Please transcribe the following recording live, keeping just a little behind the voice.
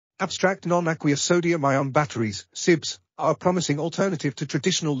Abstract non-aqueous sodium-ion batteries, SiBs, are a promising alternative to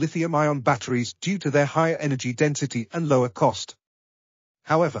traditional lithium-ion batteries due to their higher energy density and lower cost.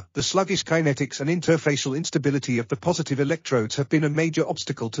 However, the sluggish kinetics and interfacial instability of the positive electrodes have been a major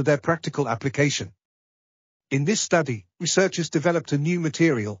obstacle to their practical application. In this study, researchers developed a new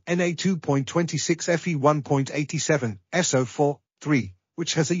material, Na2.26Fe1.87, SO4,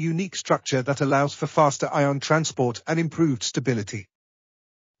 which has a unique structure that allows for faster ion transport and improved stability.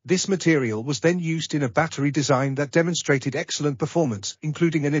 This material was then used in a battery design that demonstrated excellent performance,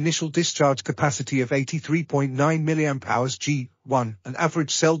 including an initial discharge capacity of 83.9 mAh G1, an average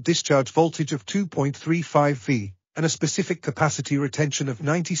cell discharge voltage of 2.35 V, and a specific capacity retention of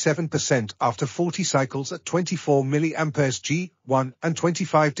 97% after 40 cycles at 24 mA G1 and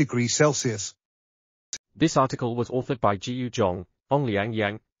 25 degrees Celsius. This article was authored by Jiyu Zhang,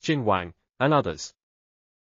 Yongliang, Wang, Wang, and others.